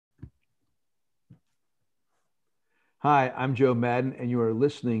Hi, I'm Joe Madden, and you are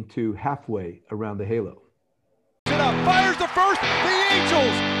listening to Halfway Around the Halo. Fires the first. The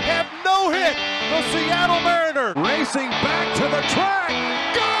Angels have no hit. The Seattle Mariners racing back to the track.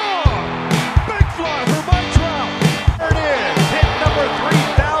 Gone! Big fly for Mike Trout. There it is. Hit number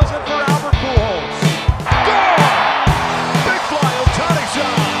 3,000 for Albert Pujols. Gone! Big fly, Ohtani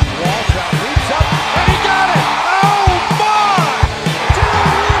shot. Walcott leaps up, and he got it. Oh, my!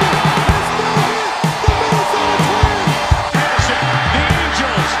 The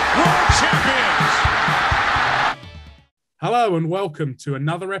Angels, world champions. Hello and welcome to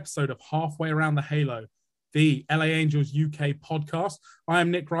another episode of Halfway Around the Halo, the LA Angels UK podcast. I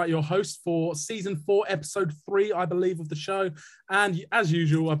am Nick Wright, your host for season 4, episode 3, I believe, of the show. And as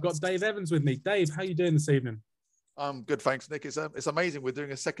usual, I've got Dave Evans with me. Dave, how are you doing this evening? I'm good, thanks, Nick. It's amazing we're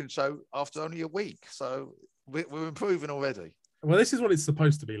doing a second show after only a week, so we're improving already. Well, this is what it's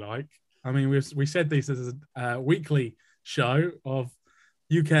supposed to be like. I mean, we said this as a weekly show of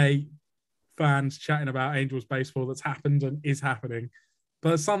UK fans chatting about Angels baseball that's happened and is happening.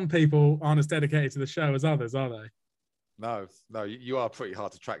 But some people aren't as dedicated to the show as others, are they? No, you are pretty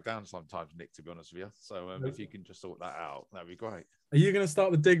hard to track down sometimes, Nick, to be honest with you. So if you can just sort that out, that'd be great. Are you going to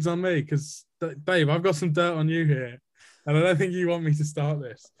start the digs on me? Because, Dave, I've got some dirt on you here, and I don't think you want me to start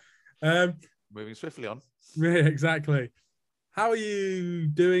this. Moving swiftly on. Yeah, exactly. How are you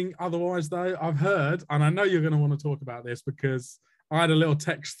doing otherwise, though? I've heard, and I know you're going to want to talk about this because I had a little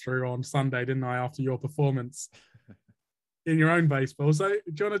text through on Sunday, didn't I, after your performance in your own baseball. So do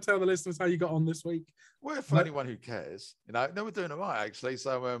you want to tell the listeners how you got on this week? Well, for anyone who cares, no, we're doing all right, actually.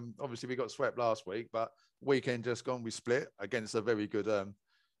 So obviously we got swept last week, but weekend just gone, we split against a very good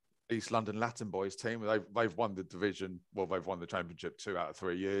East London Latin boys team. They've won the division. Well, they've won the championship 2 out of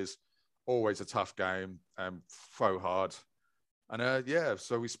 3 years. Always a tough game, throw hard. And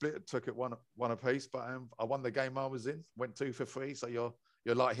so we split, took it one apiece, but I won the game I was in, went 2 for 3. So your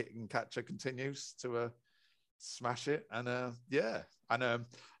light hitting catcher continues to smash it. And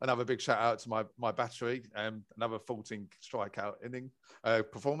another big shout out to my battery, another 14 strikeout inning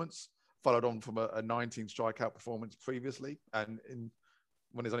performance, followed on from a 19 strikeout performance previously. And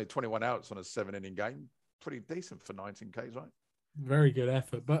when there's only 21 outs on a 7-inning game, pretty decent for 19 Ks, right? Very good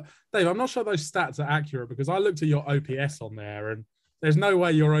effort. But, Dave, I'm not sure those stats are accurate because I looked at your OPS on there and there's no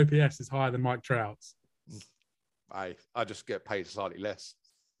way your OPS is higher than Mike Trout's. I just get paid slightly less.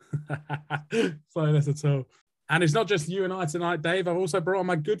 So that's at all. And it's not just you and I tonight, Dave. I've also brought on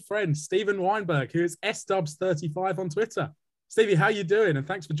my good friend, Stephen Weinberg, who is SDubs35 on Twitter. Stevie, how you doing? And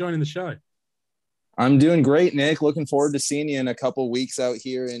thanks for joining the show. I'm doing great, Nick. Looking forward to seeing you in a couple weeks out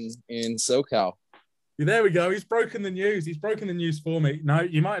here in SoCal. There we go. He's broken the news. He's broken the news for me. No,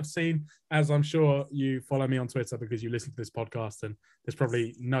 you might have seen, as I'm sure you follow me on Twitter because you listen to this podcast, and there's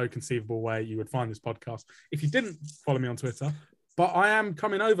probably no conceivable way you would find this podcast if you didn't follow me on Twitter. But I am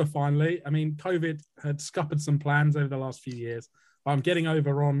coming over finally. I mean, COVID had scuppered some plans over the last few years. But I'm getting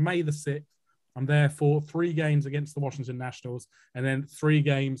over on May the 6th. I'm there for 3 games against the Washington Nationals and then 3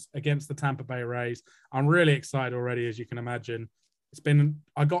 games against the Tampa Bay Rays. I'm really excited already, as you can imagine.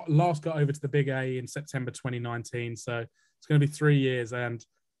 I got over to the Big A in September 2019, so it's going to be 3 years and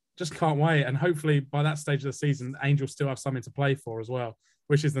just can't wait. And hopefully by that stage of the season, Angels still have something to play for as well,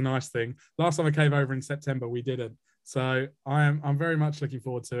 which is the nice thing. Last time I came over in September, we didn't. So I'm very much looking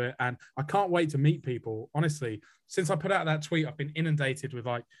forward to it, and I can't wait to meet people. Honestly, since I put out that tweet, I've been inundated with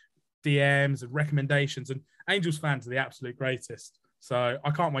like DMs and recommendations, and Angels fans are the absolute greatest. So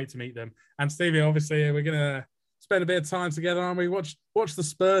I can't wait to meet them. And Stevie, obviously, we're gonna spend a bit of time together, aren't we? Watch the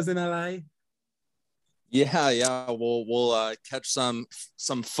Spurs in LA. Yeah. We'll catch some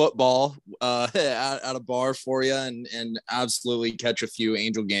football at a bar for you, and absolutely catch a few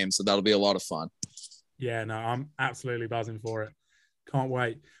Angel games. So that'll be a lot of fun. Yeah, no, I'm absolutely buzzing for it. Can't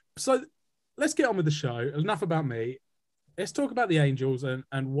wait. So let's get on with the show. Enough about me. Let's talk about the Angels and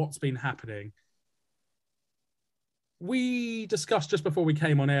what's been happening. We discussed just before we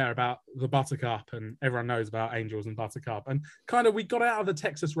came on air about the Buttercup, and everyone knows about Angels and Buttercup. And kind of we got out of the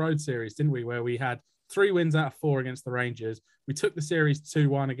Texas Road Series, didn't we, where we had 3 wins out of 4 against the Rangers. We took the series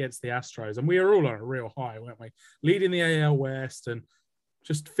 2-1 against the Astros, and we were all on a real high, weren't we? Leading the AL West and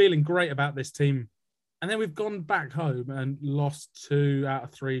just feeling great about this team. And then we've gone back home and lost 2 out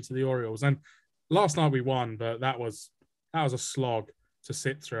of 3 to the Orioles. And last night we won, but that was a slog to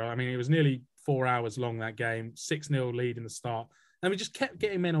sit through. I mean, it was nearly 4 hours long, that game, 6-0 lead in the start. And we just kept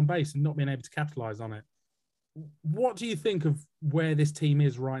getting men on base and not being able to capitalize on it. What do you think of where this team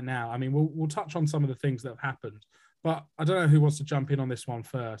is right now? I mean, we'll touch on some of the things that have happened, but I don't know who wants to jump in on this one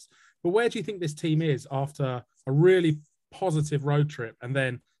first. But where do you think this team is after a really positive road trip and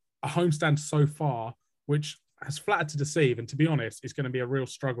then a homestand so far, which has flattered to deceive. And to be honest, it's going to be a real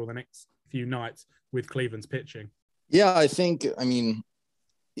struggle the next few nights with Cleveland's pitching. Yeah, I mean,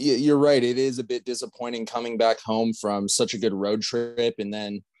 you're right. It is a bit disappointing coming back home from such a good road trip. And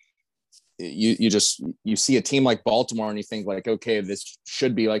then you see a team like Baltimore and you think like, okay, this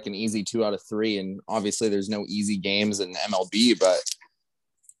should be like an easy 2 out of 3. And obviously there's no easy games in MLB, but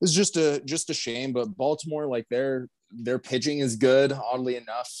it's just a shame. But Baltimore, like their pitching is good, oddly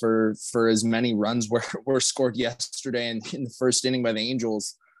enough, for as many runs were scored yesterday and in the first inning by the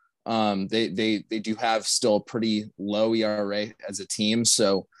Angels. They do have still a pretty low ERA as a team.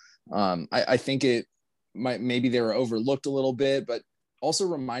 So I think it maybe they were overlooked a little bit, but also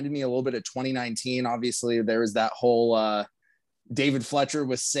reminded me a little bit of 2019. Obviously there was that whole David Fletcher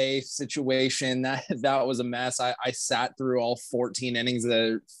was safe situation. That was a mess. I sat through all 14 innings,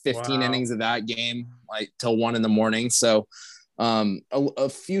 15 innings of that game, like till 1 a.m. So a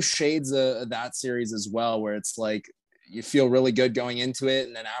few shades of that series as well, where it's like, you feel really good going into it.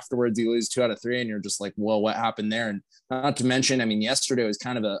 And then afterwards you lose 2 out of 3 and you're just like, well, what happened there? And not to mention, I mean, yesterday was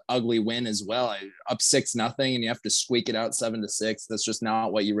kind of an ugly win as well. Up 6-0 and you have to squeak it out 7-6. That's just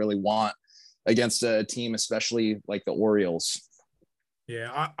not what you really want against a team, especially like the Orioles.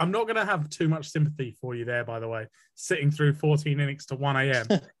 Yeah, I'm not going to have too much sympathy for you there, by the way, sitting through 14 innings to 1 a.m.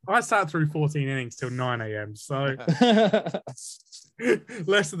 I sat through 14 innings till 9 a.m. So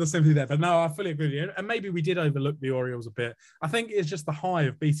less of the sympathy there. But no, I fully agree with you. And maybe we did overlook the Orioles a bit. I think it's just the high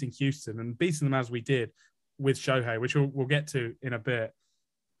of beating Houston and beating them as we did with Shohei, which we'll get to in a bit.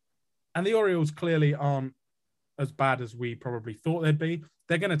 And the Orioles clearly aren't as bad as we probably thought they'd be.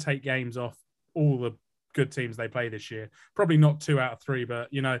 They're going to take games off all the good teams they play this year. Probably not 2 out of 3, but,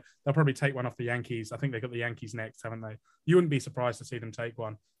 you know, they'll probably take one off the Yankees. I think they've got the Yankees next, haven't they? You wouldn't be surprised to see them take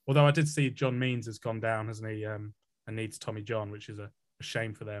one. Although I did see John Means has gone down, hasn't he, and needs Tommy John, which is a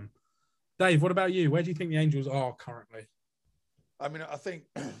shame for them. Dave, what about you? Where do you think the Angels are currently? I mean, I think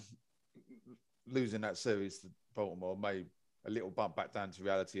losing that series to Baltimore may a little bump back down to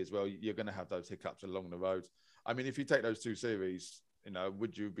reality as well. You're going to have those hiccups along the road. I mean, if you take those 2 series, you know,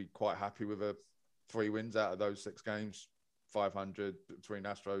 would you be quite happy with 3 wins out of those 6 games, 500 between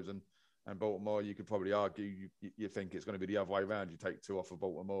Astros and Baltimore? You could probably argue you think it's going to be the other way around. You take 2 off of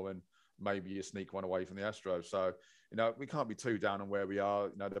Baltimore and maybe you sneak 1 away from the Astros. So, you know, we can't be too down on where we are.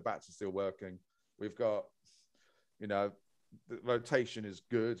 You know, the bats are still working. We've got, you know, the rotation is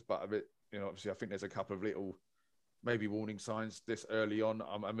good, but a bit, you know, obviously I think there's a couple of little maybe warning signs this early on.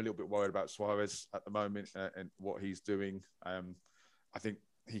 I'm a little bit worried about Suarez at the moment and what he's doing. I think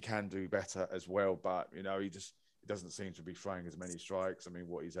he can do better as well, but you know, he doesn't seem to be throwing as many strikes. I mean,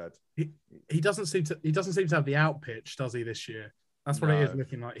 what he's had, he doesn't seem to have the out pitch, does he, this year? That's what it is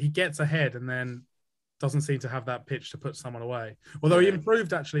looking like. He gets ahead and then doesn't seem to have that pitch to put someone away. Although he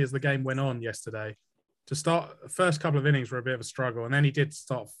improved actually as the game went on yesterday. To start, first couple of innings were a bit of a struggle, and then he did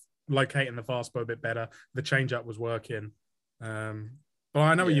start locating the fastball a bit better. The changeup was working. But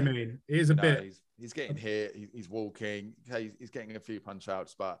I know what you mean. It is a bit. He's getting hit. He's walking. He's getting a few punch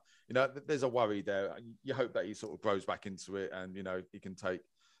outs, but you know, there's a worry there. You hope that he sort of grows back into it, and you know, he can take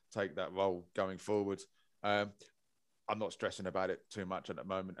that role going forward. I'm not stressing about it too much at the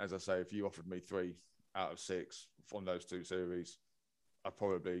moment. As I say, if you offered me 3 out of 6 from those 2 series, I'm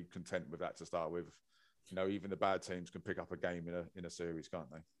probably content with that to start with. You know, even the bad teams can pick up a game in a series,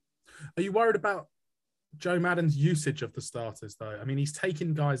 can't they? Are you worried about Joe Maddon's usage of the starters, though? I mean, he's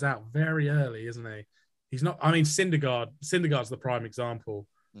taking guys out very early, isn't he? He's not. I mean, Syndergaard's the prime example,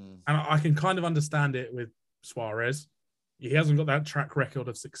 and I can kind of understand it with Suarez. He hasn't got that track record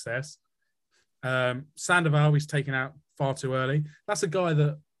of success. Sandoval, he's taken out far too early. That's a guy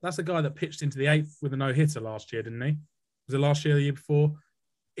that pitched into the 8th with a no-hitter last year, didn't he? Was it last year or the year before?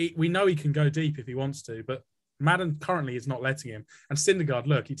 We know he can go deep if he wants to, but Maddon currently is not letting him. And Syndergaard,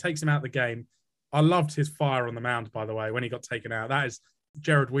 look, he takes him out of the game. I loved his fire on the mound, by the way, when he got taken out. That is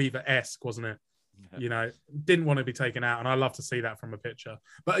Jared Weaver-esque, wasn't it? Yeah. You know, didn't want to be taken out, and I love to see that from a pitcher.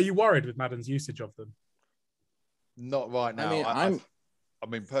 But are you worried with Maddon's usage of them? Not right now. I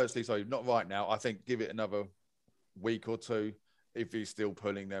mean, personally, sorry, not right now. I think give it another week or 2. If he's still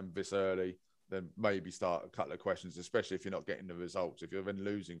pulling them this early, then maybe start a couple of questions, especially if you're not getting the results. If you're then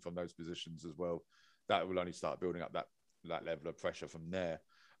losing from those positions as well, that will only start building up that level of pressure from there.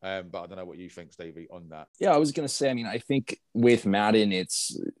 But I don't know what you think, Stevie, on that. Yeah, I was going to say, I mean, I think with Maddon,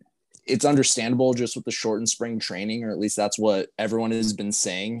 it's understandable just with the shortened spring training, or at least that's what everyone has been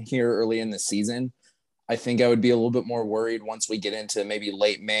saying here early in the season. I think I would be a little bit more worried once we get into maybe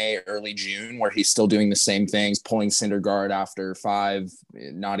late May, early June, where he's still doing the same things, pulling Syndergaard after 5,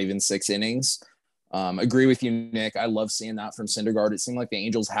 not even 6 innings. Agree with you, Nick. I love seeing that from Syndergaard. It seemed like the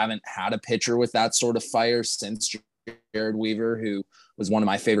Angels haven't had a pitcher with that sort of fire since Jared Weaver, who was one of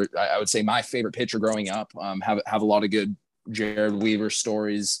my favorite, I would say my favorite pitcher growing up. Have a lot of good Jared Weaver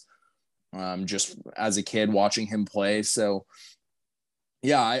stories just as a kid watching him play. So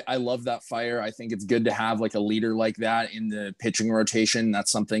yeah, I love that fire. I think it's good to have like a leader like that in the pitching rotation.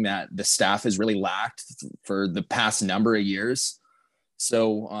 That's something that the staff has really lacked for the past number of years.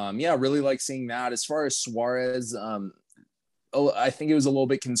 So yeah, really like seeing that. As far as Suarez, I think it was a little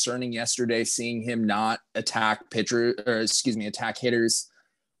bit concerning yesterday seeing him not attack hitters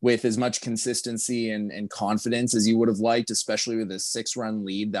with as much consistency and confidence as you would have liked, especially with a 6-run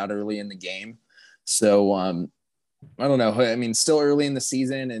lead that early in the game. So I don't know. I mean, still early in the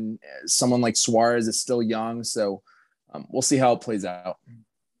season, and someone like Suarez is still young. So we'll see how it plays out.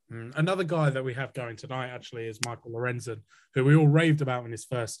 Another guy that we have going tonight actually is Michael Lorenzen, who we all raved about in his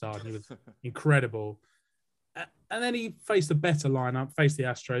first start. He was incredible. And then he faced a better lineup, faced the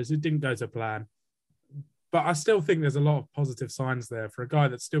Astros. It didn't go to plan. But I still think there's a lot of positive signs there for a guy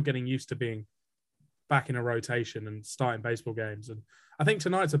that's still getting used to being back in a rotation and starting baseball games. And I think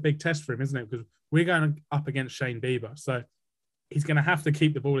tonight's a big test for him, isn't it? Because we're going up against Shane Bieber. So he's going to have to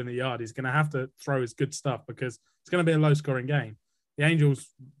keep the ball in the yard. He's going to have to throw his good stuff because it's going to be a low-scoring game. The Angels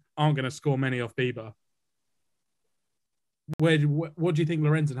aren't going to score many off Bieber. What do you think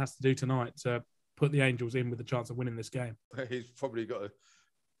Lorenzen has to do tonight to put the Angels in with the chance of winning this game? He's probably got to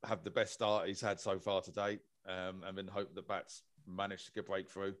have the best start he's had so far to date, and then hope the bats manage to get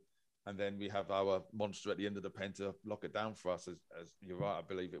breakthrough. And then we have our monster at the end of the pen to lock it down for us. As you're right, I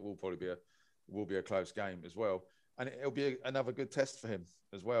believe it will probably be a close game as well. And it'll be another good test for him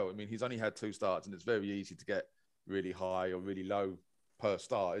as well. I mean, he's only had 2 starts, and it's very easy to get really high or really low per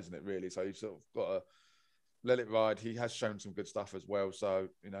start, isn't it, really? So you've sort of got to let it ride. He has shown some good stuff as well. So,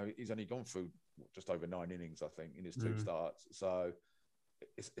 he's only gone through just over 9 innings, I think, in his 2 starts. So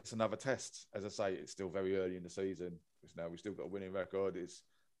it's another test. As I say, it's still very early in the season. We've still got a winning record. It's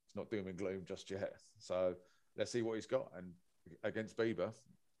not doom and gloom just yet. So let's see what he's got. And against Bieber,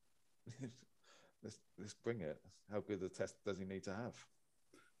 let's bring it. How good a test does he need to have?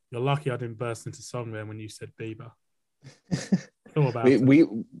 You're lucky I didn't burst into song then when you said Bieber.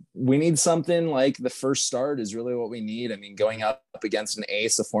 We need something like the first start is really what we need. I mean, going up against an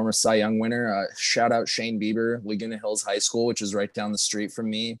ace, a former Cy Young winner, shout out Shane Bieber, Laguna Hills High School, which is right down the street from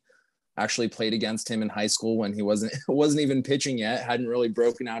me. Actually played against him in high school when he wasn't even pitching yet, hadn't really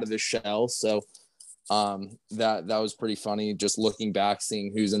broken out of his shell. So that was pretty funny. Just looking back,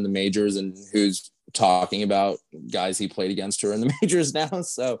 seeing who's in the majors and who's talking about guys he played against who are in the majors now.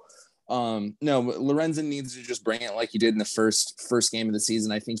 So no, Lorenzen needs to just bring it like he did in the first game of the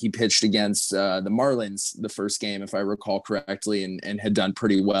season. I think he pitched against the Marlins the first game, if I recall correctly, and had done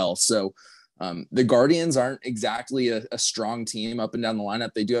pretty well. So the Guardians aren't exactly a strong team up and down the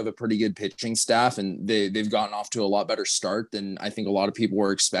lineup. They do have a pretty good pitching staff, and they've gotten off to a lot better start than I think a lot of people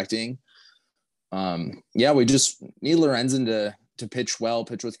were expecting. Yeah, we just need Lorenzen to pitch well,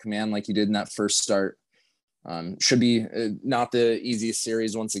 pitch with command like he did in that first start. Should be not the easiest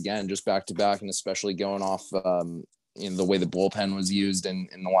series once again, just back to back, and especially going off the way the bullpen was used in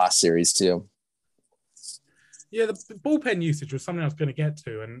the last series too. Yeah, the bullpen usage was something I was going to get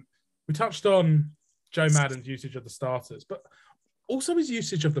to, and we touched on Joe Maddon's usage of the starters, but also his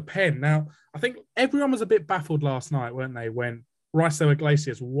usage of the pen. Now, I think everyone was a bit baffled last night, weren't they, when Raisel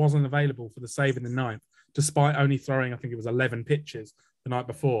Iglesias wasn't available for the save in the 9th, despite only throwing, I think it was 11 pitches the night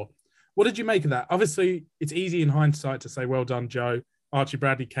before. What did you make of that? Obviously, it's easy in hindsight to say, well done, Joe. Archie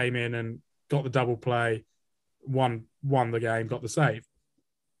Bradley came in and got the double play, won the game, got the save.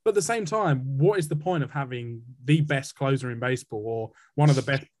 But at the same time, what is the point of having the best closer in baseball or one of the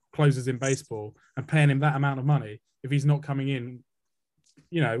best closers in baseball and paying him that amount of money if he's not coming in,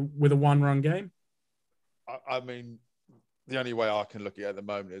 with a 1-run game? I mean, the only way I can look at it at the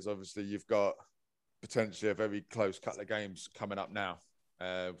moment is obviously you've got potentially a very close couple of games coming up now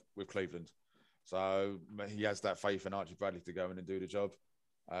with Cleveland. So he has that faith in Archie Bradley to go in and do the job.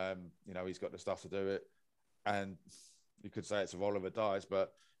 He's got the stuff to do it. And you could say it's a roll of the dice,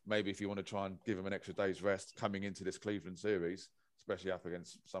 but maybe if you want to try and give him an extra day's rest coming into this Cleveland series, especially up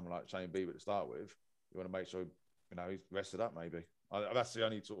against someone like Shane Bieber to start with, you want to make sure, he's rested up maybe. That's the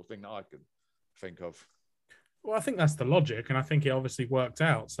only sort of thing that I can think of. Well, I think that's the logic, and I think it obviously worked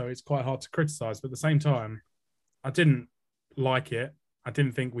out, so it's quite hard to criticise. But at the same time, I didn't like it. I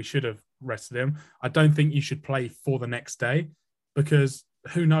didn't think we should have rested him. I don't think you should play for the next day because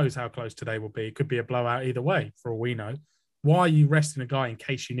who knows how close today will be. It could be a blowout either way, for all we know. Why are you resting a guy in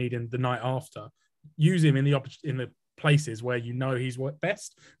case you need him the night after? Use him in the places where you know he's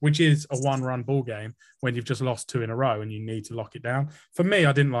best, which is a one-run ball game when you've just lost 2 in a row and you need to lock it down. For me,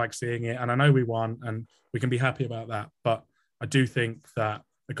 I didn't like seeing it, and I know we won, and we can be happy about that. But I do think that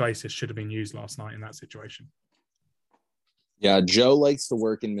Iglesias should have been used last night in that situation. Yeah, Joe likes to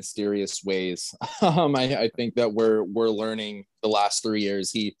work in mysterious ways. I think that we're learning the last 3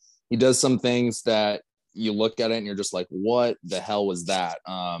 years. He does some things that you look at it and you're just like, what the hell was that?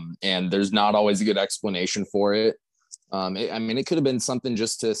 And there's not always a good explanation for it. It could have been something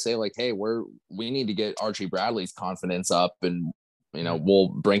just to say like, hey, we need to get Archie Bradley's confidence up, and we'll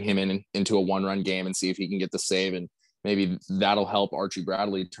bring him into a 1-run game and see if he can get the save, and maybe that'll help Archie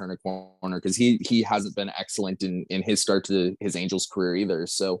Bradley turn a corner, because he hasn't been excellent in his start to his Angels career either.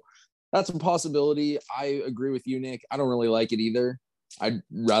 So that's a possibility. I agree with you, Nick. I don't really like it either. I'd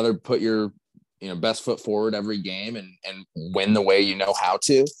rather put your best foot forward every game and win the way you know how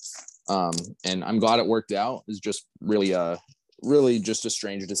to. And I'm glad it worked out. It's just really just a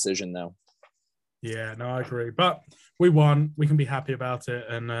strange decision though. Yeah, no, I agree. But we won. We can be happy about it,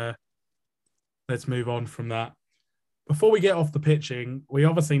 and let's move on from that. Before we get off the pitching, we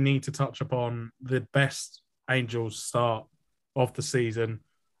obviously need to touch upon the best Angels start of the season,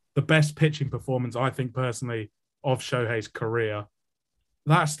 the best pitching performance, I think personally, of Shohei's career.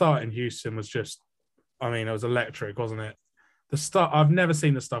 That start in Houston was just, it was electric, wasn't it? I've never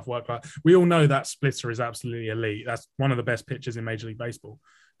seen the stuff work like. We all know that splitter is absolutely elite. That's one of the best pitchers in Major League Baseball.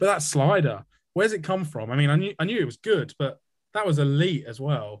 But that slider, where's it come from? I knew it was good, but that was elite as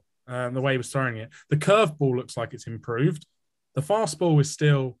well. The way he was throwing it. The curveball looks like it's improved. The fastball is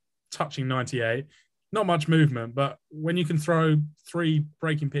still touching 98. Not much movement, but when you can throw 3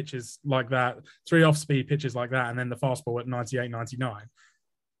 breaking pitches like that, 3 off-speed pitches like that, and then the fastball at 98, 99,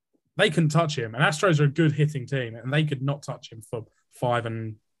 they couldn't touch him. And Astros are a good hitting team, and they could not touch him for 5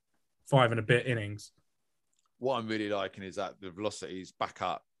 and a bit innings. What I'm really liking is that the velocity is back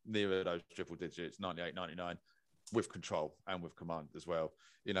up nearer those triple digits, 98, 99, with control and with command as well.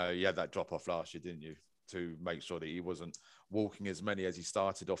 You had that drop off last year, didn't you, to make sure that he wasn't walking as many as he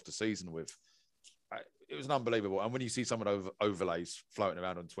started off the season with. It was unbelievable. And when you see some of those overlays floating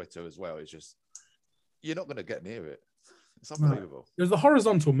around on Twitter as well, it's just, you're not going to get near it. It's unbelievable. It was the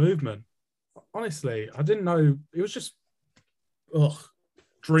horizontal movement. Honestly, I didn't know. It was just,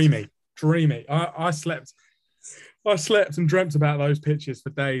 dreamy. I slept and dreamt about those pitches for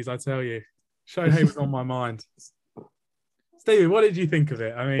days, I tell you. Shohei was on my mind. Stevie, what did you think of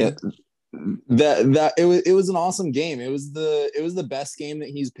it? It was an awesome game. It was the best game that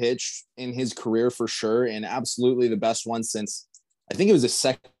he's pitched in his career for sure, and absolutely the best one since I think it was his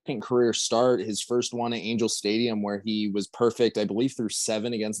second career start. His first one at Angel Stadium, where he was perfect, I believe, through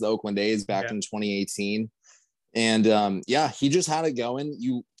 7 against the Oakland A's back in 2018. And he just had it going.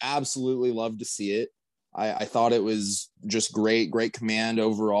 You absolutely love to see it. I thought it was just great command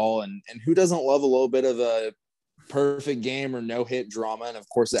overall, and who doesn't love a little bit of a perfect game or no hit drama? And of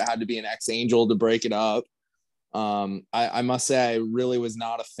course it had to be an ex-Angel to break it up. I must say I really was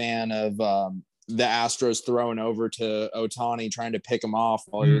not a fan of the Astros throwing over to Ohtani, trying to pick him off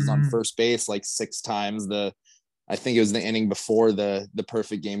while he was on first base like 6 times. I think it was the inning before the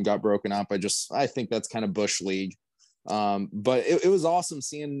perfect game got broken up. I think that's kind of Bush League. But it was awesome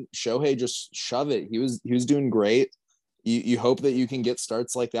seeing Shohei just shove it. He was doing great. You hope that you can get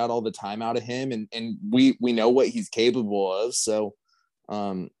starts like that all the time out of him, and we know what he's capable of. So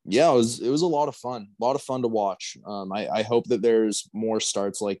it was a lot of fun to watch. I hope that there's more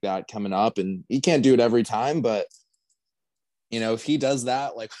starts like that coming up, and he can't do it every time, but if he does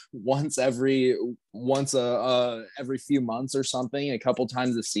that like once every few months or something, a couple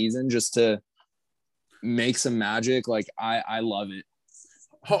times a season, just to make some magic, like I love it.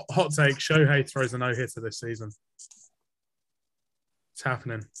 Hot take: Shohei throws a no-hitter this season. It's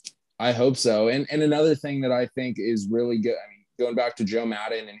happening. I hope so. And another thing that I think is really good, going back to Joe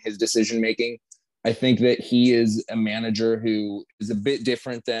Maddon and his decision making, I think that he is a manager who is a bit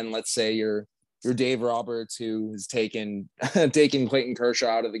different than, let's say, your Dave Roberts, who has taken Clayton Kershaw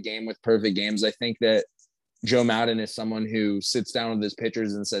out of the game with perfect games. I think that Joe Maddon is someone who sits down with his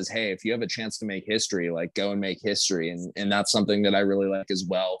pitchers and says, hey, if you have a chance to make history, like, go and make history. And that's something that I really like as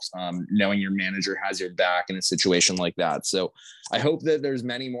well, knowing your manager has your back in a situation like that. So I hope that there's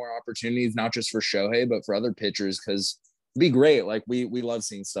many more opportunities, not just for Shohei, but for other pitchers, because it'd be great. Like, we love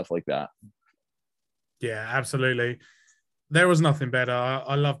seeing stuff like that. Yeah, absolutely. There was nothing better.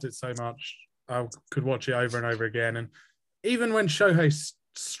 I loved it so much. I could watch it over and over again. And even when Shohei's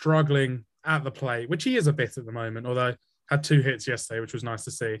struggling at the plate, which he is a bit at the moment, although had 2 hits yesterday, which was nice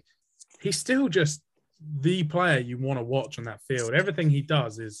to see, he's still just the player you want to watch on that field. Everything he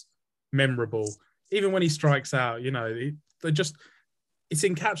does is memorable. even when he strikes out, it's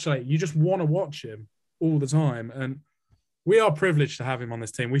encapsulated. You just want to watch him all the time. And we are privileged to have him on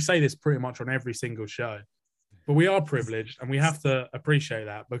this team. We say this pretty much on every single show, but we are privileged and we have to appreciate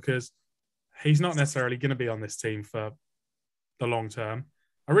that because he's not necessarily going to be on this team for the long term.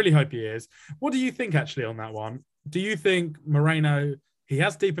 I really hope he is. What do you think actually on that one? Do you think Moreno, he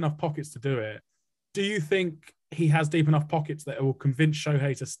has deep enough pockets to do it? Do you think he has deep enough pockets that it will convince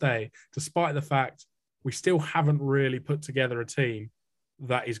Shohei to stay, despite the fact we still haven't really put together a team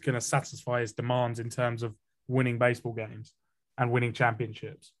that is going to satisfy his demands in terms of winning baseball games and winning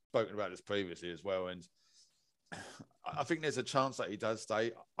championships? Spoken about this previously as well, and I think there's a chance that he does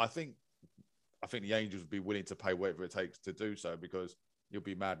stay. I think the Angels would be willing to pay whatever it takes to do so because you'll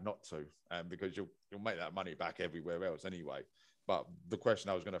be mad not to, and because you'll make that money back everywhere else anyway. But the question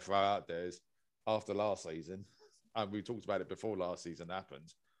I was going to throw out there is, after last season, and we talked about it before last season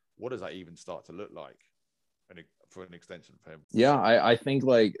happened, what does that even start to look like for an extension for him? Yeah, I think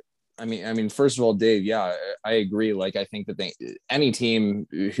first of all, Dave, yeah, I agree. Like, I think that any team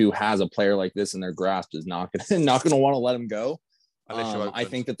who has a player like this in their grasp is not going to want to let him go. I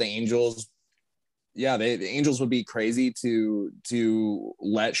think that the Angels, the Angels would be crazy to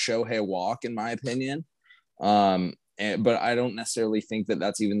let Shohei walk, in my opinion. But I don't necessarily think that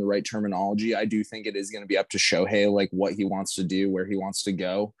that's even the right terminology. I do think it is going to be up to Shohei, like what he wants to do, where he wants to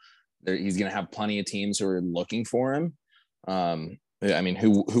go. He's going to have plenty of teams who are looking for him. Who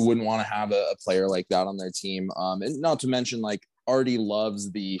wouldn't want to have a player like that on their team? And not to mention, like, Artie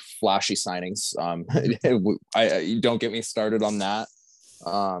loves the flashy signings. You don't get me started on that.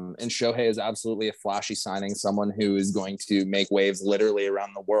 And Shohei is absolutely a flashy signing, someone who is going to make waves literally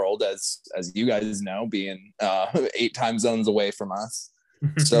around the world, as you guys know, being 8 time zones away from us.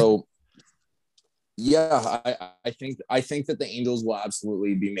 So yeah, I think that the Angels will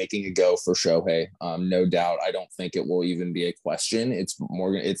absolutely be making a go for Shohei. No doubt. I don't think it will even be a question. It's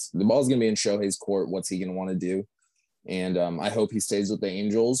the ball's going to be in Shohei's court. What's he going to want to do? And I hope he stays with the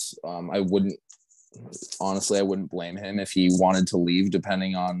Angels. I wouldn't blame him if he wanted to leave,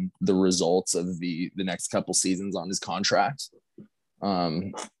 depending on the results of the next couple seasons on his contract.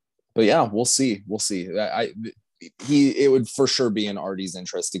 But yeah, we'll see. It would for sure be in Artie's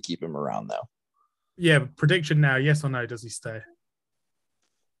interest to keep him around, though. Yeah, prediction now, yes or no, does he stay?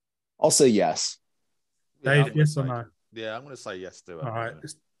 I'll say yes. Dave, yes or no? Yeah, I'm going to say yes to it. All right,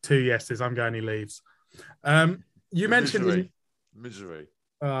 it's 2 yeses. I'm going he leaves. You mentioned... Misery.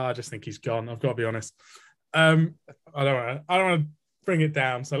 I just think he's gone. I've got to be honest. I don't want to bring it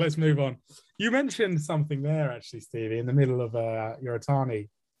down, so let's move on. You mentioned something there, actually, Stevie, in the middle of your Otani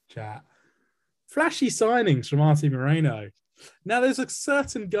chat. Flashy signings from Artie Moreno. Now, there's a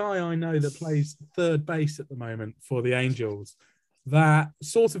certain guy I know that plays third base at the moment for the Angels that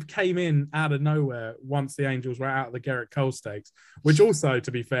sort of came in out of nowhere once the Angels were out of the Gerrit Cole stakes, which also,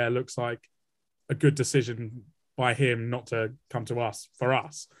 to be fair, looks like a good decision by him not to come to us for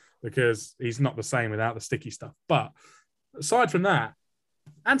us, because he's not the same without the sticky stuff. But aside from that,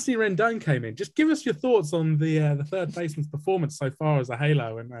 Anthony Rendon came in. Just give us your thoughts on the third baseman's performance so far as a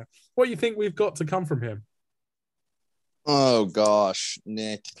Halo, and what you think we've got to come from him. Oh gosh,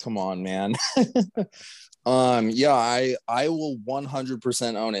 Nick, come on, man. I will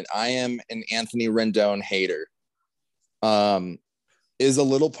 100% own it. I am an Anthony Rendon hater. Is a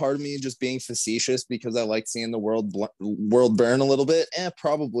little part of me just being facetious because I like seeing the world burn a little bit?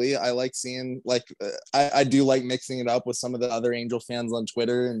 Probably. I like seeing, I do like mixing it up with some of the other Angel fans on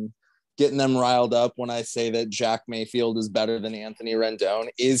Twitter and getting them riled up when I say that Jack Mayfield is better than Anthony Rendon.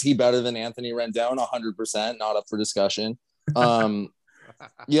 Is he better than Anthony Rendon? 100%, not up for discussion.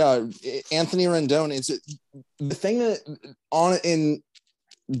 Yeah, Anthony Rendon is the thing that, in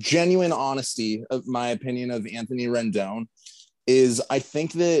genuine honesty, of my opinion of Anthony Rendon, is I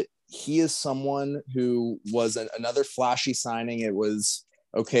think that he is someone who was another flashy signing. It was,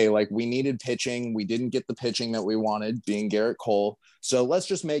 okay, like, we needed pitching. We didn't get the pitching that we wanted, being Gerrit Cole. So let's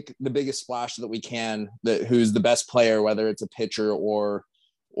just make the biggest splash that we can, who's the best player, whether it's a pitcher or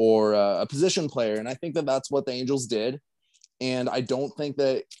a position player. And I think that that's what the Angels did. And I don't think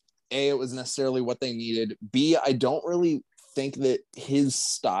that, A, it was necessarily what they needed. B, I don't really think that his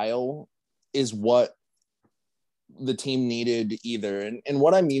style is what the team needed either. And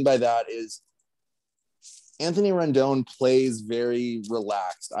what I mean by that is Anthony Rendon plays very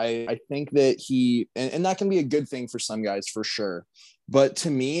relaxed. I think that and that can be a good thing for some guys for sure. But to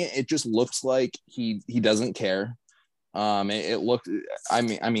me, it just looks like he doesn't care. To me, it looks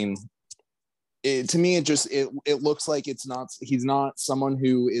like he's not someone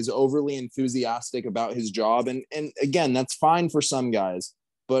who is overly enthusiastic about his job. And again, that's fine for some guys.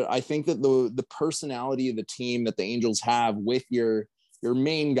 but I think that the personality of the team that the Angels have with your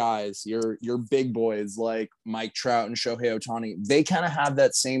main guys, your big boys like Mike Trout and Shohei Ohtani, they kind of have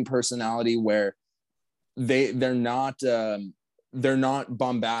that same personality where they're not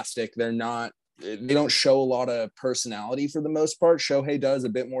bombastic. They don't show a lot of personality for the most part. Shohei does a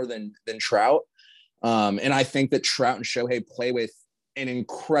bit more than Trout. And I think that Trout and Shohei play with an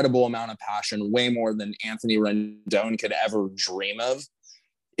incredible amount of passion, way more than Anthony Rendon could ever dream of.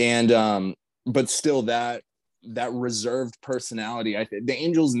 And but still that reserved personality, I think the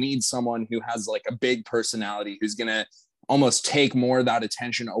Angels need someone who has like a big personality, who's going to almost take more of that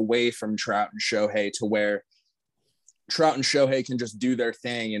attention away from Trout and Shohei, to where Trout and Shohei can just do their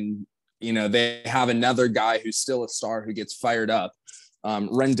thing. And, you know, they have another guy who's still a star who gets fired up.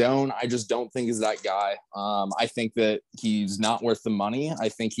 Rendon, I just don't think is that guy. I think that he's not worth the money. I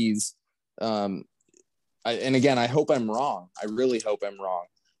think he's, and again, I hope I'm wrong. I really hope I'm wrong.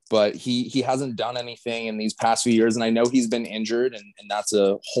 But he hasn't done anything in these past few years. And I know he's been injured, and that's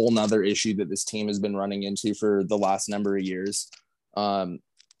a whole nother issue that this team has been running into for the last number of years.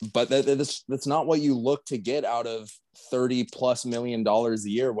 But that's not what you look to get out of $30+ million a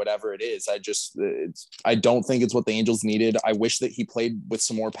year, whatever it is. I don't think it's what the Angels needed. I wish that he played with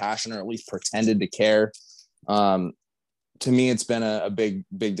some more passion, or at least pretended to care. To me, it's been a big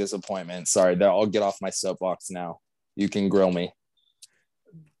disappointment. Sorry, I'll get off my soapbox now. You can grill me.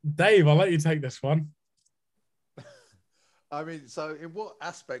 Dave, I'll let you take this one. I mean, so in what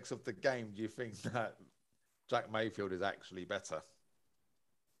aspects of the game do you think that Jack Mayfield is actually better?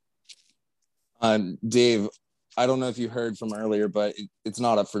 Dave, I don't know if you heard from earlier, but it's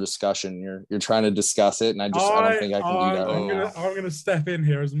not up for discussion. You're trying to discuss it, and I don't think I can do that. I'm going to step in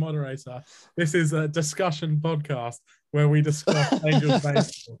here as moderator. This is a discussion podcast where we discuss Angels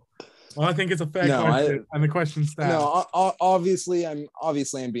baseball. Well, I think it's a fair question, and the question stands. No, obviously,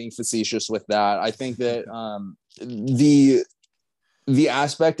 I'm being facetious with that. I think that the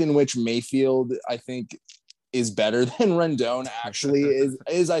aspect in which Mayfield, I think, is better than Rendon actually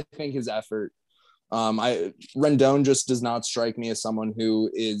is I think his effort. Rendon just does not strike me as someone who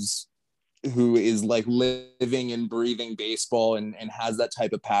is like living and breathing baseball and has that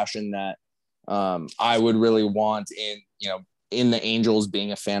type of passion that I would really want in the Angels,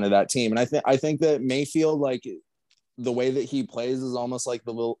 being a fan of that team. And I think that Mayfield, like the way that he plays, is almost like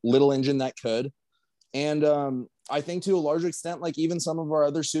the little engine that could. And I think to a large extent, like even some of our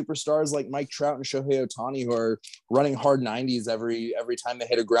other superstars like Mike Trout and Shohei Ohtani, who are running hard 90s every time they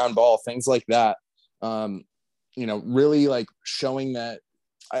hit a ground ball, things like that. Really like showing that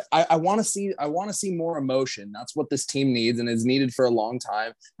I want to see more emotion. That's what this team needs and is needed for a long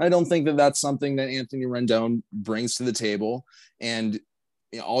time. I don't think that that's something that Anthony Rendon brings to the table. And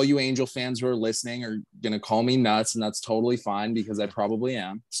all you Angel fans who are listening are going to call me nuts, and that's totally fine, because I probably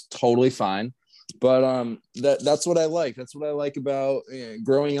am. It's totally fine. But that's what I like. That's what I like about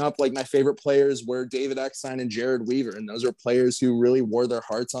growing up. Like my favorite players were David Eckstein and Jared Weaver, and those are players who really wore their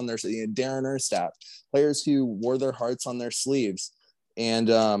hearts on their Darren Erstad, players who wore their hearts on their sleeves. And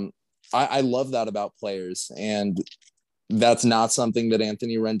I love that about players, and that's not something that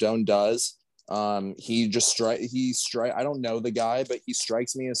Anthony Rendon does. He just I don't know the guy, but he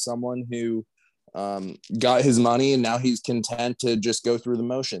strikes me as someone who got his money and now he's content to just go through the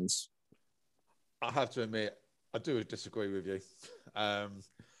motions. I have to admit, I do disagree with you.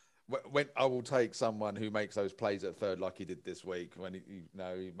 When I will take someone who makes those plays at third, like he did this week, when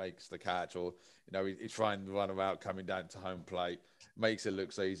he makes the catch, or he's trying to run around coming down to home plate, makes it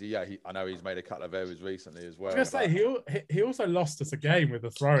look so easy. Yeah, I know he's made a couple of errors recently as well. I was going to say he also lost us a game with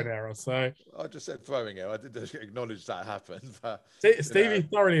a throwing error. So I just said throwing error. I did acknowledge that happened. But, Stevie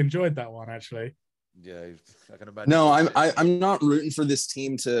thoroughly enjoyed that one, actually. Yeah, I can imagine. No, I'm not rooting for this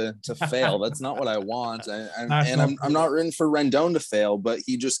team to fail. That's not what I want. I'm not rooting for Rendon to fail, but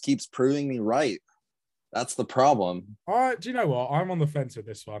he just keeps proving me right. That's the problem. Do you know what? I'm on the fence with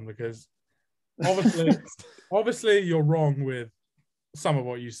this one, because obviously you're wrong with some of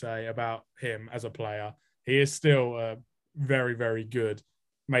what you say about him as a player. He is still a very, very good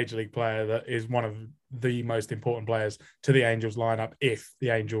major league player that is one of the most important players to the Angels lineup if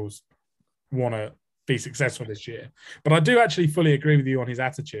the Angels want to be successful this year. But I do actually fully agree with you on his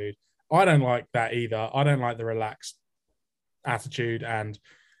attitude. I don't like that either. I don't like the relaxed attitude, and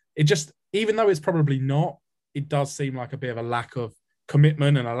it just, even though it's probably not, it does seem like a bit of a lack of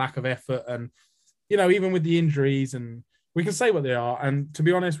commitment and a lack of effort. And even with the injuries, and we can say what they are, and to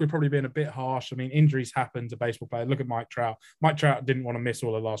be honest, we're probably being a bit harsh. I mean, injuries happen to baseball players. Look at Mike Trout. Mike Trout didn't want to miss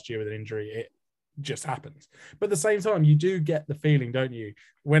all of last year with an injury. just happens. But at the same time, you do get the feeling, don't you,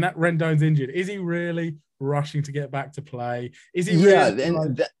 when Rendon's injured, is he really rushing to get back to play? Is he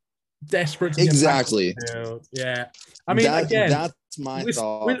really desperate to get back to the field? Yeah. I mean, that's my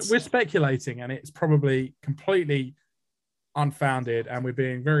thoughts. We're speculating, and it's probably completely unfounded, and we're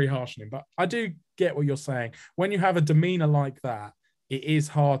being very harsh on him. But I do get what you're saying. When you have a demeanor like that, it is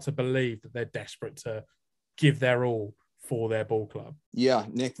hard to believe that they're desperate to give their all for their ball club. Yeah,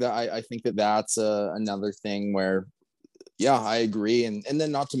 Nick, I think that's another thing where, yeah, I agree. And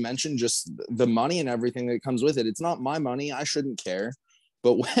then not to mention just the money and everything that comes with it. It's not my money. I shouldn't care.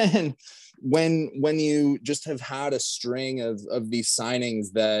 But when you just have had a string of these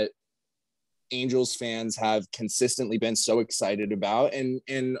signings that Angels fans have consistently been so excited about,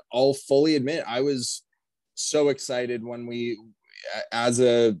 and I'll fully admit, I was so excited when as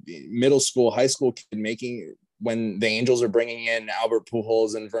a middle school, high school kid, when the Angels are bringing in Albert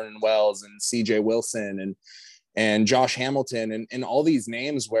Pujols and Vernon Wells and CJ Wilson and Josh Hamilton and all these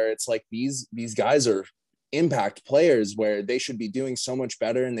names, where it's like these guys are impact players where they should be doing so much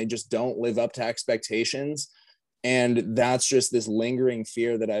better, and they just don't live up to expectations. And that's just this lingering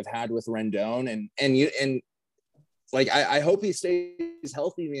fear that I've had with Rendon. And I hope he stays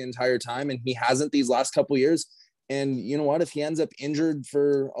healthy the entire time, and he hasn't these last couple of years. And you know what? If he ends up injured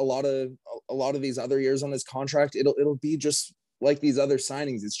for a lot of these other years on his contract, it'll be just like these other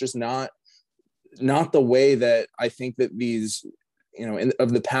signings. It's just not the way that I think that these,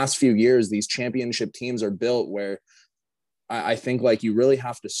 of the past few years, these championship teams are built, where I think like you really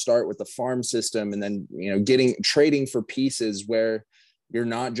have to start with the farm system, and then, trading for pieces where you're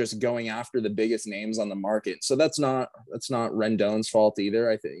not just going after the biggest names on the market. So that's not Rendon's fault either.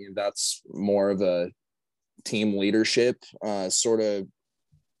 I think that's more of a team leadership sort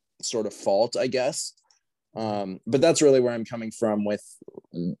of fault, I guess. But that's really where I'm coming from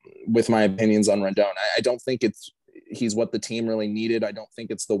with my opinions on Rendon. I don't think he's what the team really needed. I don't think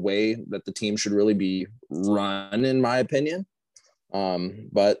it's the way that the team should really be run, in my opinion.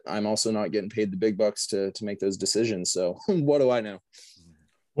 But I'm also not getting paid the big bucks to make those decisions. So what do I know?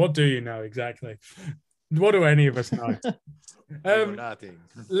 What do you know exactly? What do any of us know? Nothing.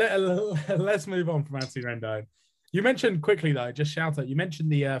 Let's move on from Anthony Rendon. You mentioned quickly, though, just shout out, you mentioned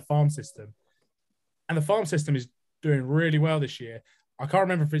the farm system. And the farm system is doing really well this year. I can't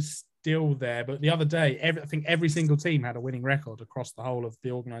remember if it's still there, but the other day, I think every single team had a winning record across the whole of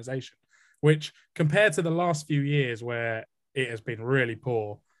the organization, which compared to the last few years where it has been really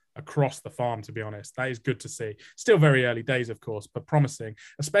poor across the farm, to be honest, that is good to see. Still very early days, of course, but promising,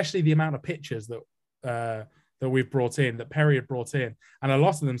 especially the amount of pitchers that we've brought in, that Perry had brought in. And a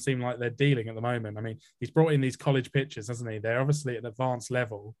lot of them seem like they're dealing at the moment. I mean, he's brought in these college pitchers, hasn't he? They're obviously at an advanced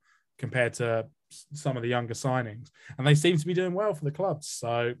level compared to some of the younger signings. And they seem to be doing well for the clubs.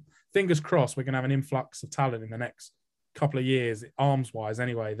 So fingers crossed we're going to have an influx of talent in the next couple of years, arms-wise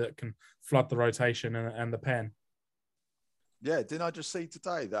anyway, that can flood the rotation and the pen. Yeah, didn't I just see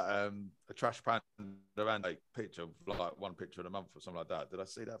today that a Trash Panda around a picture, like one picture of the month or something like that? Did I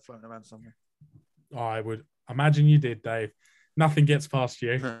see that floating around somewhere? I would imagine you did, Dave. Nothing gets past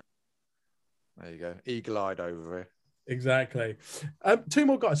you. There you go. Eagle-eyed over here. Exactly. Two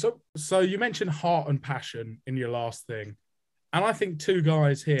more guys. So you mentioned heart and passion in your last thing. And I think two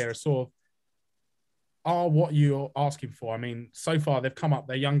guys here are what you're asking for. I mean, so far they've come up,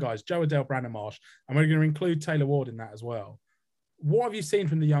 they're young guys, Jo Adell, Brandon Marsh, and we're going to include Taylor Ward in that as well. What have you seen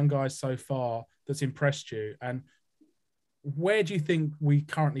from the young guys so far that's impressed you? And where do you think we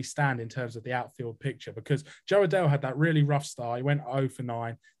currently stand in terms of the outfield picture? Because Jo Adell had that really rough start. He went 0 for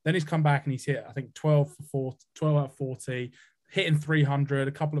 9. Then he's come back and he's hit, I think, 12 out of 40, hitting 300,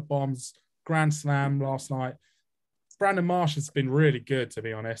 a couple of bombs, grand slam last night. Brandon Marsh has been really good, to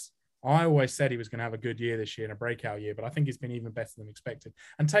be honest. I always said he was going to have a good year this year and a breakout year, but I think he's been even better than expected.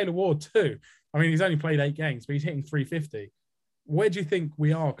 And Taylor Ward too. I mean, he's only played 8 games, but he's hitting 350. Where do you think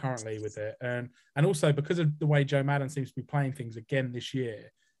we are currently with it? And also because of the way Joe Maddon seems to be playing things again this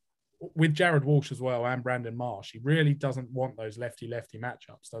year, with Jared Walsh as well and Brandon Marsh, he really doesn't want those lefty-lefty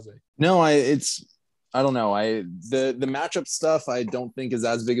matchups, does he? No, I don't know. The matchup stuff I don't think is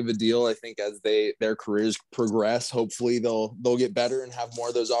as big of a deal. I think as their careers progress, hopefully they'll get better and have more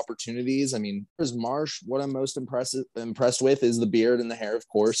of those opportunities. I mean, there's Marsh. What I'm most impressed with is the beard and the hair, of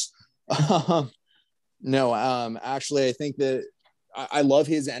course. Actually, I think that I love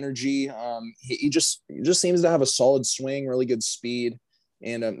his energy. He just seems to have a solid swing, really good speed.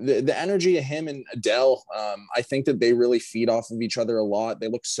 And the energy of him and Adele, I think that they really feed off of each other a lot. They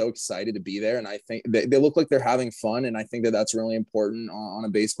look so excited to be there. And I think they look like they're having fun. And I think that that's really important on a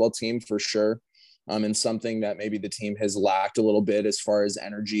baseball team for sure. and something that maybe the team has lacked a little bit as far as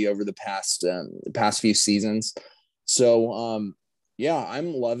energy over the past few seasons. So, yeah,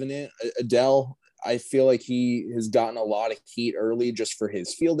 I'm loving it. Adele, I feel like he has gotten a lot of heat early just for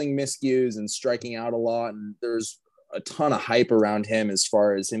his fielding miscues and striking out a lot. And there's a ton of hype around him as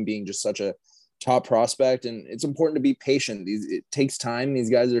far as him being just such a top prospect. And it's important to be patient. It takes time. These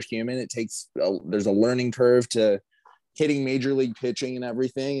guys are human. There's a learning curve to hitting major league pitching and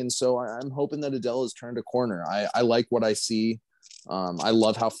everything. And so I'm hoping that Adele has turned a corner. I like what I see. I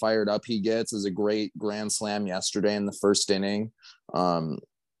love how fired up he gets. It was a great grand slam yesterday in the first inning.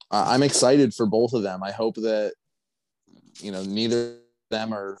 I'm excited for both of them. I hope that, neither of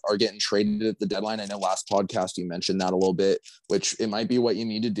them are getting traded at the deadline. I know last podcast you mentioned that a little bit, which it might be what you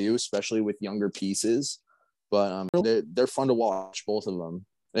need to do, especially with younger pieces. But they're fun to watch, both of them.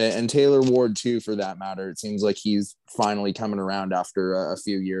 And Taylor Ward, too, for that matter. It seems like he's finally coming around after a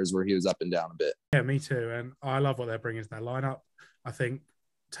few years where he was up and down a bit. Yeah, me too. And I love what they're bringing to their lineup. I think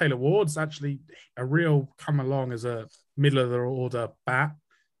Taylor Ward's actually a real come along as a middle-of-the-order bat.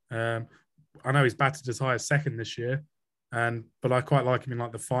 I know he's batted as high as second this year, but I quite like him in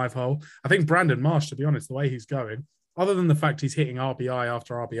like the 5-hole. I think Brandon Marsh, to be honest, the way he's going, other than the fact he's hitting RBI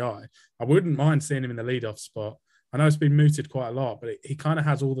after RBI, I wouldn't mind seeing him in the leadoff spot. I know it's been mooted quite a lot, but he kind of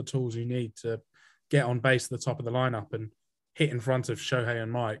has all the tools you need to get on base at the top of the lineup and hit in front of Shohei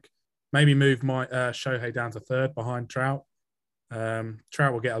and Mike. Maybe move Shohei down to third behind Trout.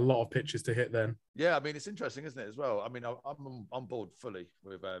 Trout will get a lot of pitches to hit then. Yeah, I mean, it's interesting, isn't it, as well? I mean, I'm on board fully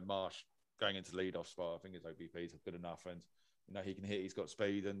with Marsh going into leadoff spot. I think his OBPs are good enough, and he can hit. He's got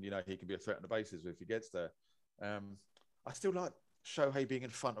speed, and he can be a threat on the bases if he gets there. I still like Shohei being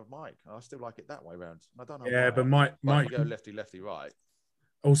in front of Mike. I still like it that way around. I don't know. Yeah, why. but Mike go lefty, right.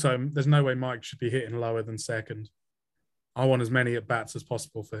 Also, there's no way Mike should be hitting lower than second. I want as many at bats as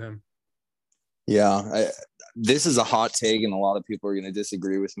possible for him. Yeah, this is a hot take, and a lot of people are going to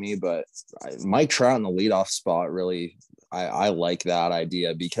disagree with me, but Mike Trout in the leadoff spot, really, I like that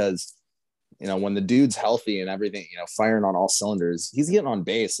idea because, when the dude's healthy and everything, firing on all cylinders, he's getting on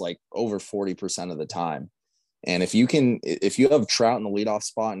base like over 40% of the time. And if you have Trout in the leadoff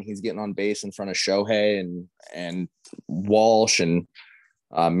spot and he's getting on base in front of Shohei and Walsh and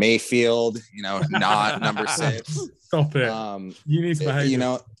Mayfield, not number 6. Stop it. You need to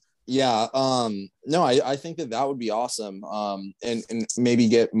behave. Yeah. No, I think that would be awesome. And maybe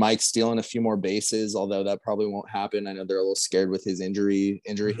get Mike stealing a few more bases, although that probably won't happen. I know they're a little scared with his injury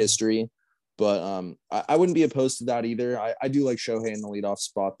history, but I wouldn't be opposed to that either. I do like Shohei in the leadoff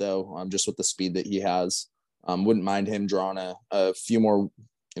spot though, just with the speed that he has. Wouldn't mind him drawing a few more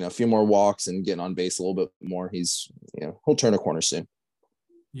walks and getting on base a little bit more. He'll turn a corner soon.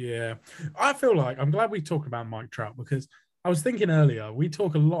 Yeah. I feel like I'm glad we talk about Mike Trout because I was thinking earlier, we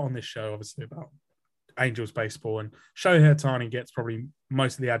talk a lot on this show, obviously, about Angels baseball, and Shohei Ohtani gets probably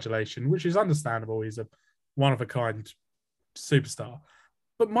most of the adulation, which is understandable. He's a one-of-a-kind superstar.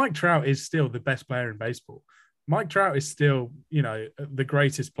 But Mike Trout is still the best player in baseball. Mike Trout is still, the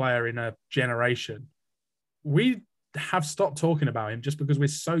greatest player in a generation. We have stopped talking about him just because we're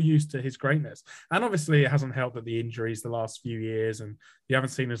so used to his greatness. And obviously it hasn't helped that the injuries the last few years and you haven't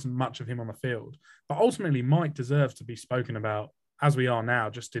seen as much of him on the field. But ultimately, Mike deserves to be spoken about as we are now,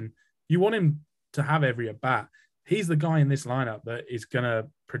 you want him to have every at-bat. He's the guy in this lineup that is going to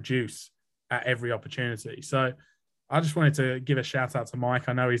produce at every opportunity. So I just wanted to give a shout out to Mike.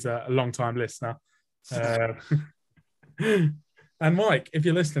 I know he's a long-time listener. And Mike, if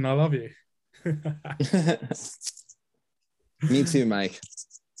you're listening, I love you. Me too, Mike.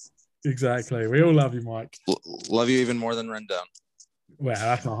 Exactly. We all love you, Mike. Love you even more than Rendon.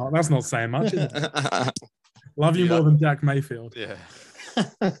 Well, that's not saying much, is it? Love you more than Jack Mayfield. Yeah.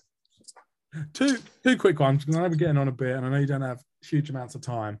 Two quick ones, because I know we're getting on a bit, and I know you don't have huge amounts of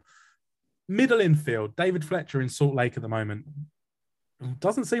time. Middle infield, David Fletcher in Salt Lake at the moment.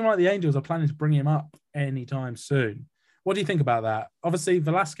 Doesn't seem like the Angels are planning to bring him up anytime soon. What do you think about that? Obviously,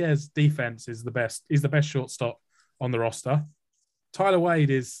 Velasquez's defense is the best. He's the best shortstop on the roster. Tyler Wade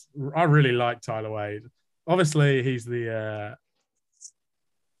I really like Tyler Wade. Obviously, he's the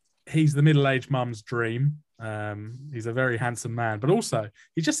middle-aged mum's dream. He's a very handsome man, but also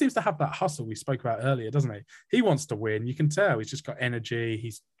he just seems to have that hustle we spoke about earlier, doesn't he? He wants to win. You can tell he's just got energy.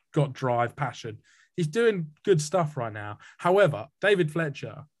 He's got drive, passion. He's doing good stuff right now. However, David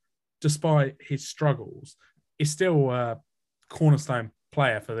Fletcher, despite his struggles, is still a cornerstone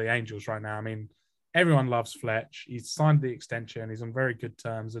player for the Angels right now. I mean, everyone loves Fletch. He's signed the extension. He's on very good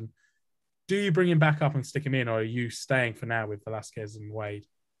terms. And do you bring him back up and stick him in, or are you staying for now with Velasquez and Wade?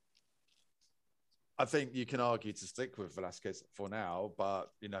 I think you can argue to stick with Velasquez for now,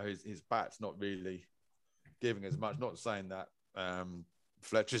 but his bat's not really giving as much. Not saying that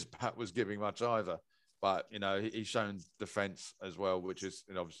Fletcher's bat was giving much either, but he's shown defense as well, which is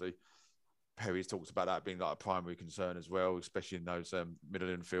obviously Perry's talked about that being like a primary concern as well, especially in those middle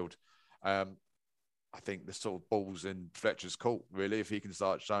infield. I think the sort of balls in Fletcher's court, really, if he can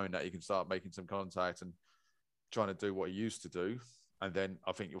start showing that he can start making some contact and trying to do what he used to do, and then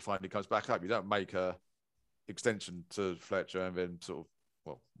I think you'll find he comes back up. You don't make a extension to Fletcher and then sort of,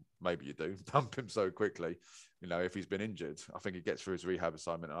 well, maybe you do, dump him so quickly, if he's been injured. I think he gets through his rehab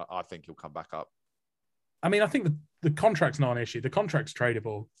assignment. I think he'll come back up. I mean, I think the contract's not an issue. The contract's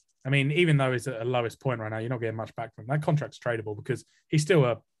tradable. I mean, even though he's at a lowest point right now, you're not getting much back from him. That contract's tradable because he's still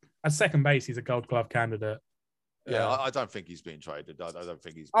at second base, he's a Gold Glove candidate. Yeah, I don't think he's being traded. I don't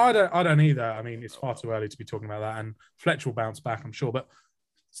think he's. I don't either. I mean, it's far too early to be talking about that. And Fletcher will bounce back, I'm sure. But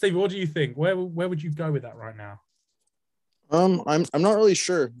Steve, what do you think? Where would you go with that right now? I'm not really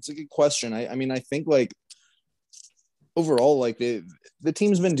sure. It's a good question. I mean, I think like overall, like the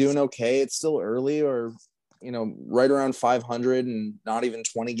team's been doing okay. It's still early, or right around 500 and not even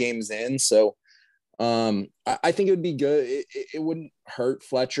 20 games in. So I think it would be good. It wouldn't hurt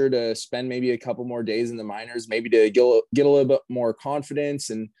Fletcher to spend maybe a couple more days in the minors, maybe to get a little bit more confidence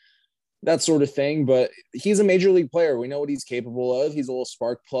and that sort of thing. But he's a major league player. We know what he's capable of. He's a little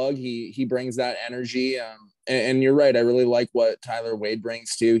spark plug. He brings that energy. And you're right. I really like what Tyler Wade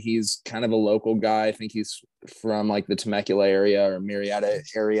brings too. He's kind of a local guy. I think he's from like the Temecula area or Murrieta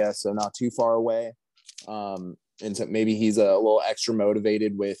area, so not too far away. And so maybe he's a little extra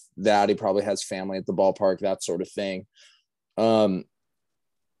motivated with that. He probably has family at the ballpark, that sort of thing.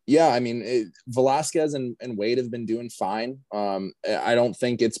 Yeah, I mean, Velasquez and Wade have been doing fine. I don't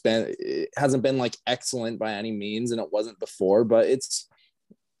think it hasn't been like excellent by any means, and it wasn't before, but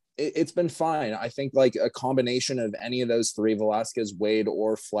it's been fine. I think like a combination of any of those three, Velasquez, Wade,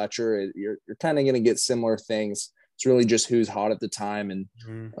 or Fletcher, you're kind of going to get similar things. It's really just who's hot at the time. And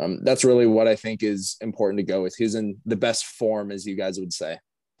that's really what I think is important to go with. Who's in the best form, as you guys would say.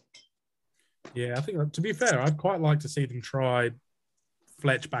 Yeah, I think to be fair, I'd quite like to see them try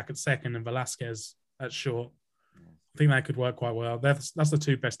Fletch back at second and Velasquez at short. I think that could work quite well. That's the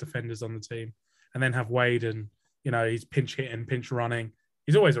two best defenders on the team. And then have Wade and, he's pinch hitting, pinch running.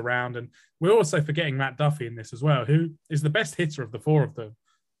 He's always around. And we're also forgetting Matt Duffy in this as well, who is the best hitter of the four of them,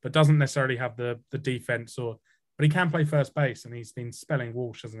 but doesn't necessarily have the defense but he can play first base, and he's been spelling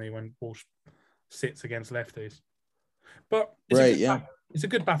Walsh, hasn't he, when Walsh sits against lefties. But it's a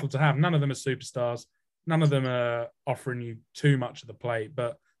good battle to have. None of them are superstars. None of them are offering you too much of the plate,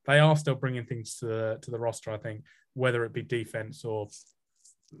 but they are still bringing things to the roster, I think, whether it be defense or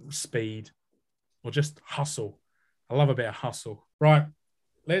speed or just hustle. I love a bit of hustle. Right,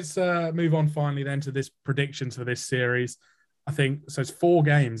 let's move on finally then to this predictions for this series. I think, so it's 4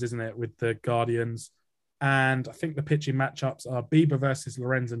 games, isn't it, with the Guardians? And I think the pitching matchups are Bieber versus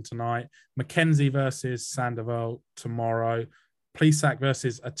Lorenzen tonight, McKenzie versus Sandoval tomorrow, Plesac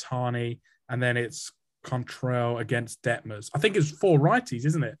versus Atani, and then it's Contrell against Detmers. I think it's 4 righties,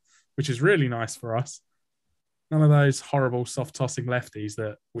 isn't it? Which is really nice for us. None of those horrible soft-tossing lefties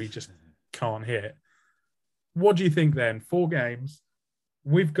that we just can't hit. What do you think then? 4 games.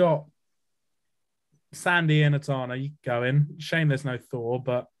 We've got Sandy and Atani going. Shame there's no Thor,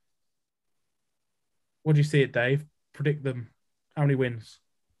 but what do you see it, Dave? Predict them. How many wins?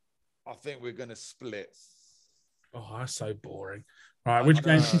 I think we're going to split. Oh, that's so boring. All right, which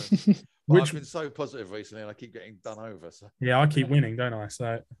game? I've been so positive recently, and I keep getting done over. So. Yeah, I keep winning, don't I?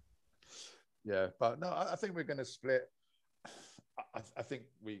 So, yeah, but no, I think we're going to split. I think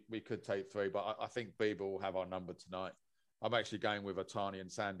we could take 3, but I think Bieber will have our number tonight. I'm actually going with Atani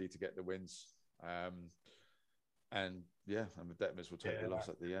and Sandy to get the wins. And the Detmers will take the loss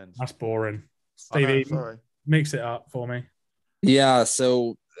at the end. That's boring. Stevie, mix it up for me. Yeah,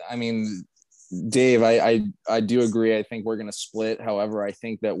 so I mean, Dave, I do agree. I think we're going to split. However, I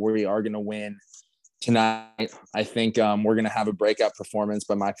think that we are going to win tonight. I think we're going to have a breakout performance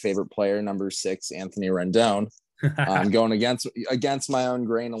by my favorite player, number 6, Anthony Rendon. I'm going against my own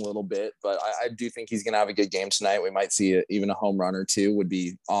grain a little bit, but I do think he's going to have a good game tonight. We might see even a home run or 2 would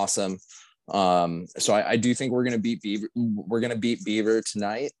be awesome. So I do think we're going to beat Beaver. We're going to beat Beaver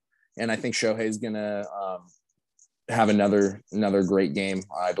tonight. And I think Shohei's going to have another great game.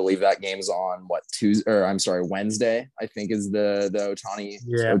 I believe that game's on Wednesday, I think is the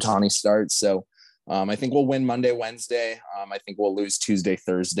Otani start. So I think we'll win Monday, Wednesday. I think we'll lose Tuesday,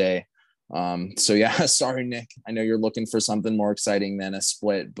 Thursday. So yeah, sorry, Nick. I know you're looking for something more exciting than a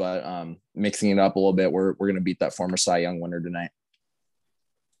split, but mixing it up a little bit, we're going to beat that former Cy Young winner tonight.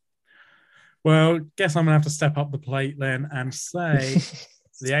 Well, guess I'm going to have to step up the plate then and say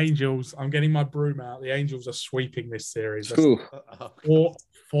the Angels, I'm getting my broom out. The Angels are sweeping this series. That's Ooh.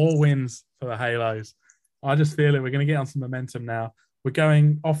 four wins for the Halos. I just feel it. We're going to get on some momentum now. We're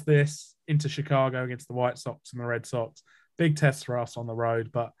going off this into Chicago against the White Sox and the Red Sox. Big test for us on the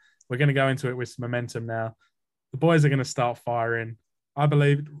road, but we're going to go into it with some momentum now. The boys are going to start firing. I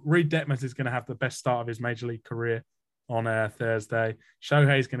believe Reed Detmers is going to have the best start of his Major League career on Thursday.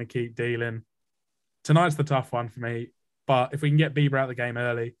 Shohei's going to keep dealing. Tonight's the tough one for me, but if we can get Bieber out of the game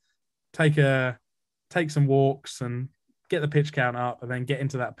early, take some walks and get the pitch count up and then get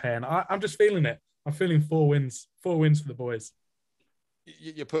into that pen. I'm just feeling it. I'm feeling 4 wins for the boys.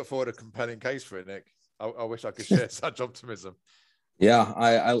 You put forward a compelling case for it, Nick. I wish I could share such optimism. Yeah,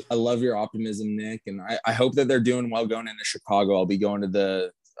 I love your optimism, Nick, and I hope that they're doing well going into Chicago. I'll be going to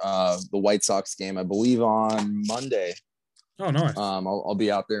the White Sox game, I believe, on Monday. Oh, nice. I'll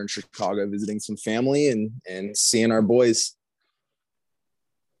be out there in Chicago visiting some family and seeing our boys.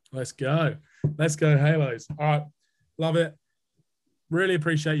 Let's go, Halos. All right, love it. Really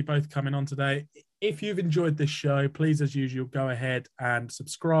appreciate you both coming on today. If you've enjoyed this show, please, as usual, go ahead and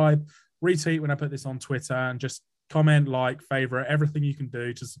subscribe, retweet when I put this on Twitter, and just comment, like, favorite, everything you can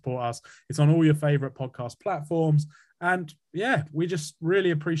do to support us. It's on all your favorite podcast platforms. And yeah, we just really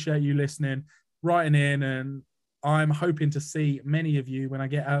appreciate you listening, writing in, and I'm hoping to see many of you when I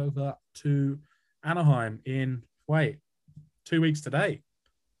get over to Anaheim in, 2 weeks today.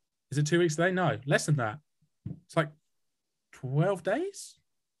 Is it 2 weeks today? No, less than that. It's like 12 days?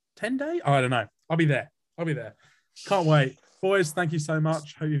 10 days? I don't know. I'll be there. Can't wait. Boys, thank you so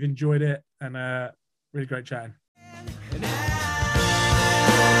much. Hope you've enjoyed it, and really great chatting.